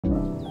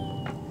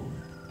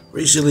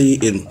Recently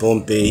in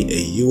Pohnpei,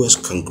 a U.S.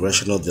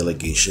 Congressional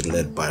delegation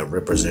led by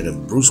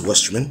Representative Bruce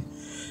Westerman,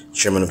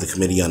 chairman of the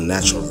Committee on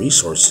Natural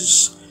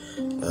Resources,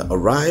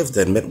 arrived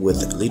and met with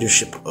the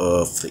leadership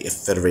of the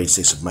Federated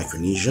States of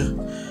Micronesia.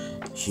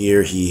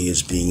 Here he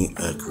is being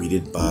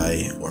greeted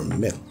by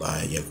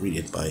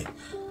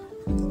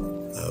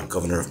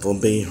Governor of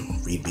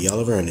Pohnpei, Reed B.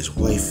 Oliver, and his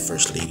wife,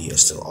 First Lady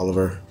Estelle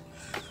Oliver.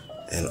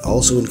 And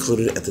also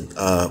included at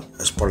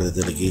as part of the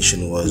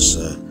delegation was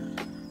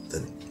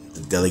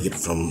the delegate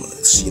from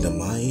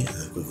Sinamai,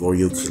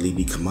 Gregorio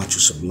Kilidi Camacho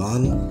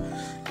Sablan,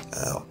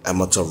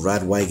 Amata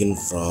Radwagen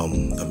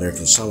from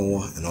American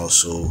Samoa, and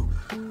also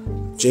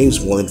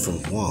James Mullen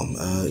from Guam.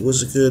 It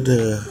was a good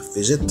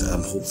visit.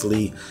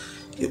 Hopefully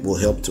it will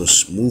help to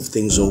smooth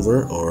things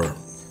over or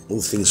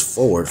move things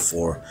forward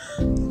for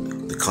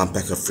the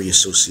Compact of Free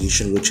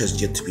Association, which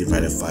has yet to be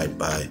ratified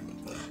by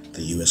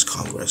the U.S.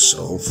 Congress.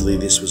 So hopefully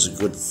this was a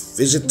good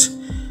visit,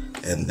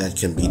 and that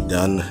can be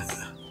done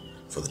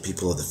for the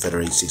people of the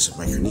Federated States of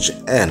Micronesia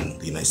and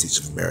the United States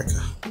of America.